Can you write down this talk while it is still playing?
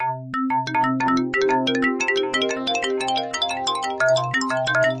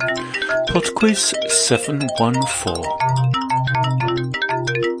PodQuiz 714.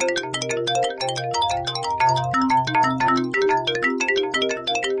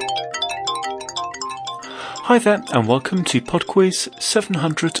 Hi there, and welcome to PodQuiz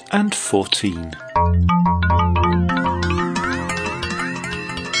 714.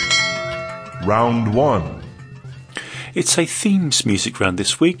 Round 1. It's a themes music round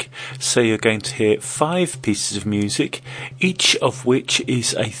this week, so you're going to hear 5 pieces of music, each of which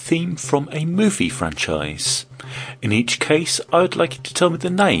is a theme from a movie franchise. In each case, I would like you to tell me the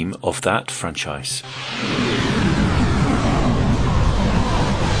name of that franchise.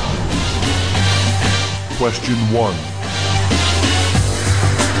 Question 1.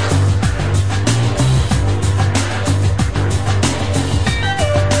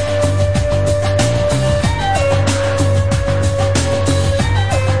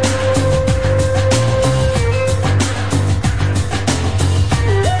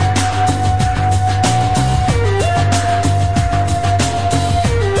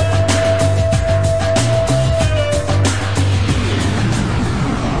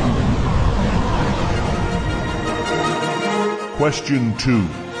 Question 2.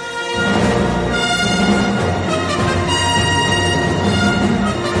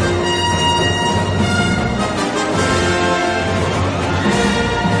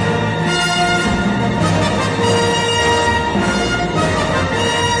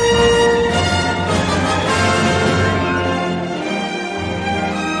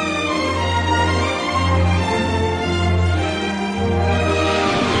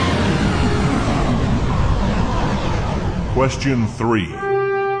 Question 3.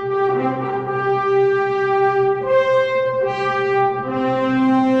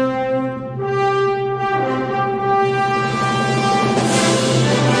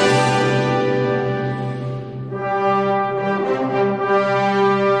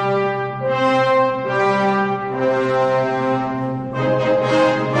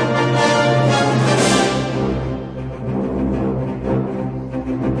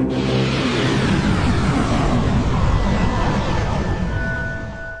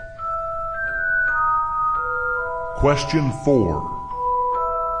 Question 4.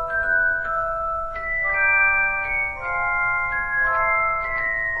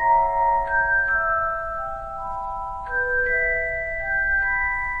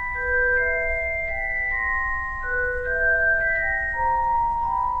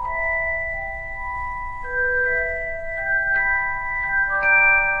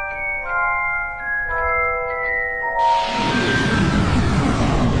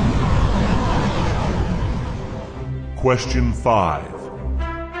 Question 5.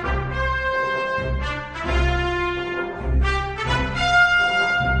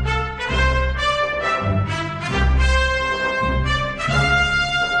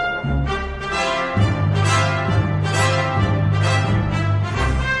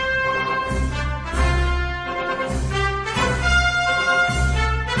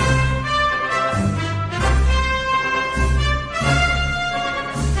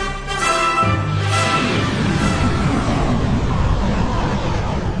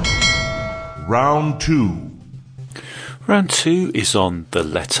 Round 2. Round 2 is on the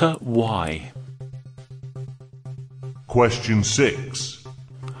letter Y. Question 6.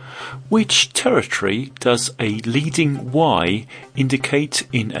 Which territory does a leading Y indicate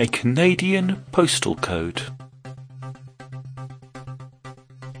in a Canadian postal code?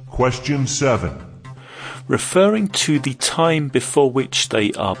 Question 7. Referring to the time before which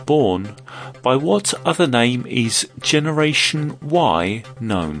they are born, by what other name is Generation Y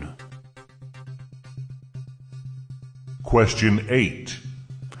known? Question 8.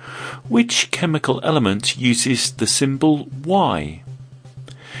 Which chemical element uses the symbol Y?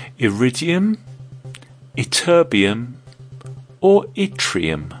 Iridium, ytterbium, or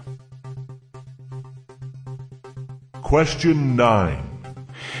yttrium? Question 9.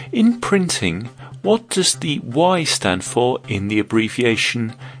 In printing, what does the Y stand for in the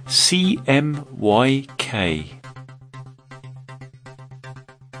abbreviation CMYK?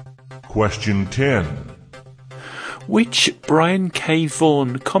 Question 10. Which Brian K.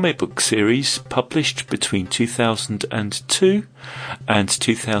 Vaughan comic book series published between 2002 and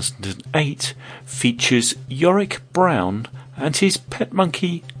 2008 features Yorick Brown and his pet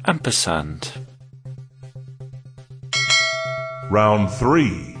monkey Ampersand? Round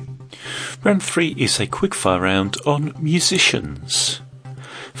 3. Round 3 is a quickfire round on musicians.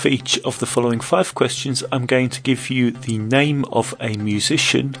 For each of the following 5 questions, I'm going to give you the name of a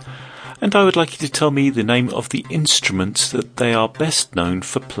musician, and I would like you to tell me the name of the instruments that they are best known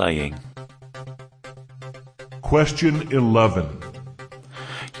for playing. Question 11.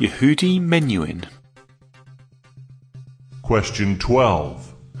 Yehudi Menuhin. Question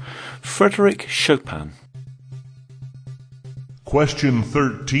 12. Frédéric Chopin. Question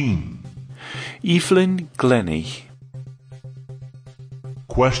 13. Evelyn Glennie.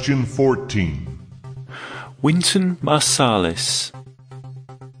 Question 14. Wynton Marsalis.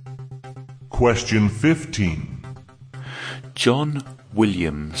 Question 15. John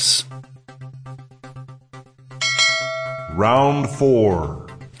Williams. Round 4.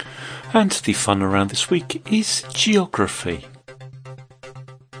 And the fun around this week is geography.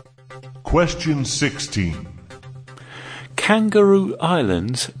 Question 16. Kangaroo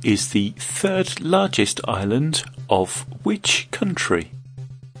Island is the third largest island of which country?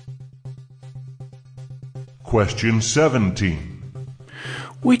 Question 17.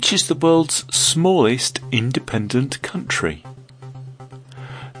 Which is the world's smallest independent country?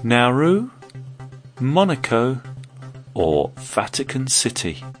 Nauru, Monaco, or Vatican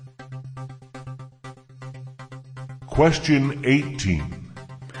City? Question 18.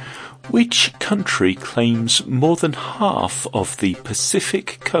 Which country claims more than half of the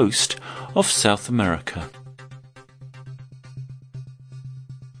Pacific coast of South America?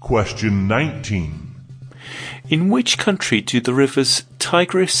 Question 19. In which country do the rivers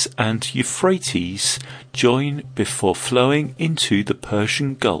Tigris and Euphrates join before flowing into the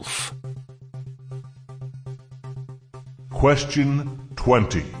Persian Gulf? Question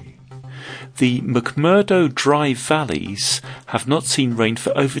 20. The McMurdo Dry Valleys have not seen rain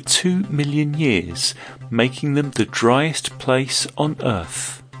for over 2 million years, making them the driest place on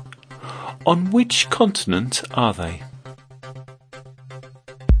Earth. On which continent are they?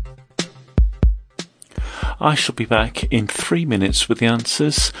 I shall be back in 3 minutes with the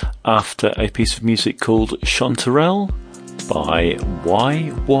answers after a piece of music called Chanterelle by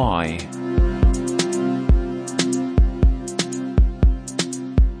YY.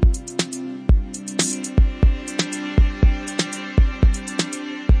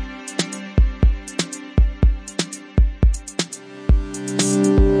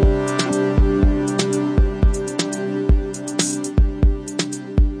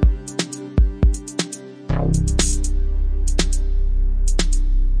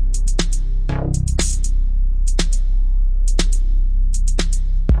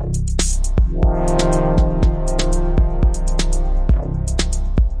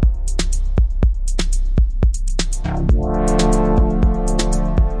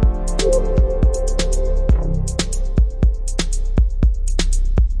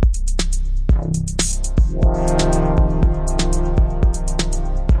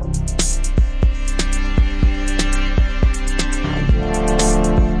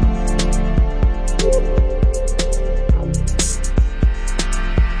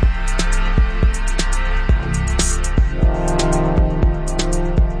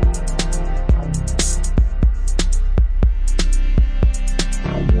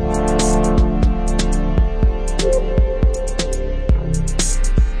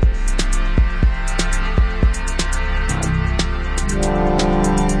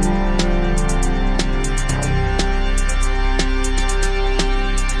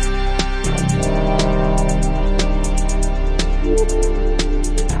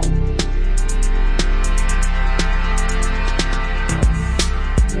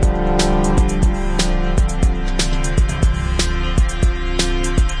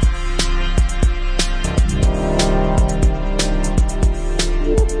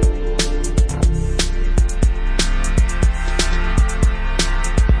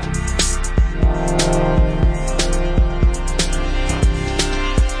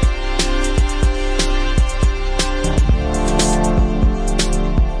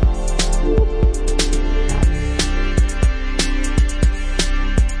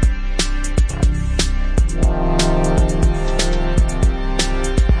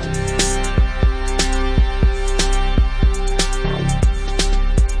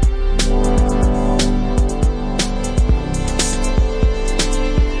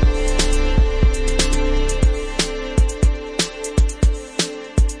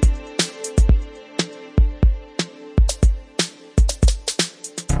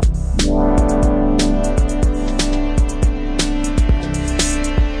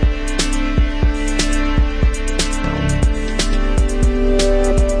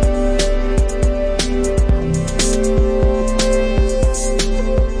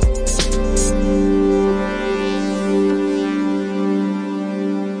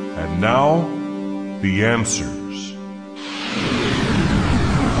 the answers.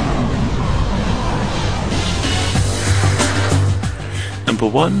 Number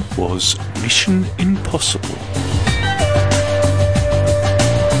 1 was Mission Impossible.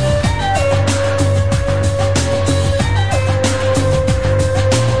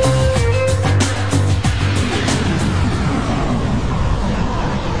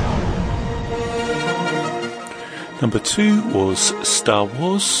 Number 2 was Star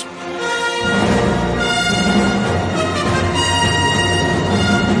Wars.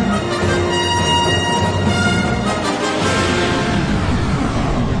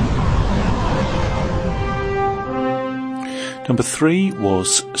 Number 3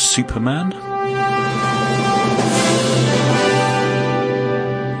 was Superman.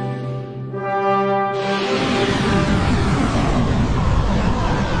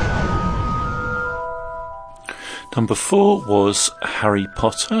 Number 4 was Harry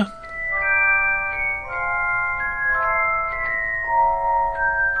Potter.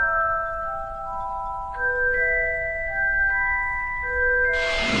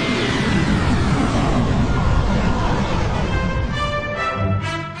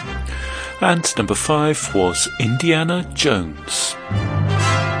 And number 5 was Indiana Jones.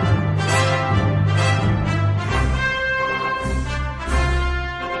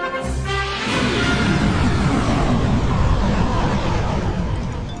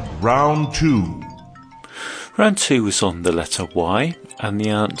 Round 2. Round 2 was on the letter Y, and the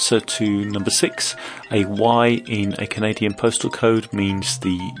answer to number 6, a Y in a Canadian postal code means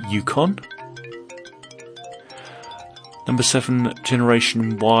the Yukon. Number 7,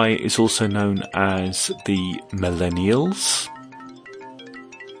 Generation Y is also known as the Millennials.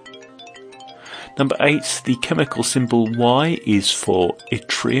 Number 8, the chemical symbol Y is for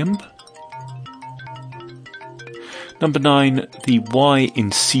yttrium. Number 9, the Y in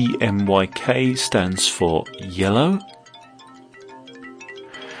CMYK stands for yellow.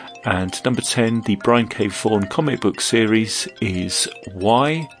 And number 10, the Brian K. Vaughan comic book series is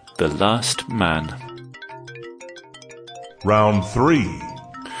Y, the Last Man. Round 3.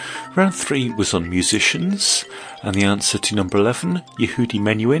 Round 3 was on musicians, and the answer to number 11, Yehudi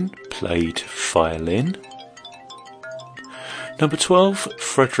Menuhin, played violin. Number 12,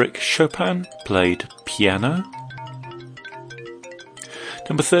 Frédéric Chopin, played piano.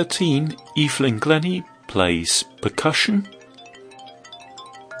 Number 13, Evelyn Glennie, plays percussion.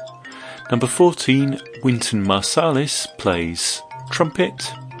 Number 14, Wynton Marsalis, plays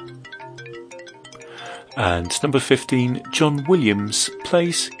trumpet. And number 15, John Williams,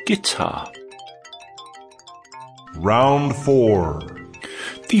 plays guitar. Round 4.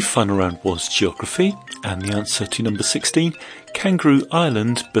 The final round was geography, and the answer to number 16, Kangaroo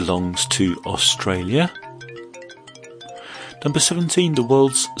Island, belongs to Australia. Number 17, the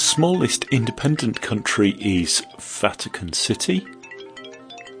world's smallest independent country is Vatican City.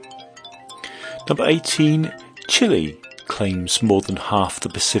 Number 18, Chile claims more than half the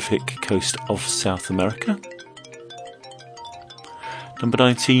Pacific coast of South America. Number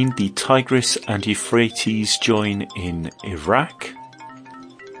 19, the Tigris and Euphrates join in Iraq.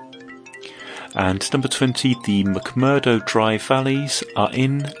 And number 20, the McMurdo Dry Valleys are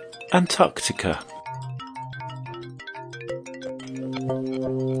in Antarctica.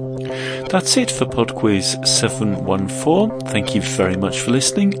 That's it for PodQuiz 714. Thank you very much for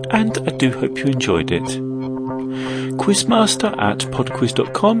listening, and I do hope you enjoyed it.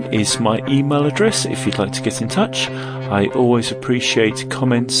 Quizmaster@podquiz.com is my email address if you'd like to get in touch. I always appreciate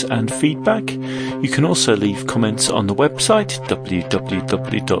comments and feedback. You can also leave comments on the website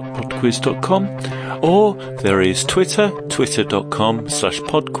www.podquiz.com, or there is Twitter,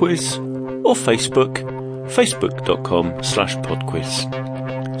 twitter.com/podquiz, or Facebook, facebook.com/podquiz.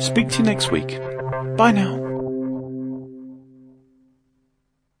 Speak to you next week. Bye now.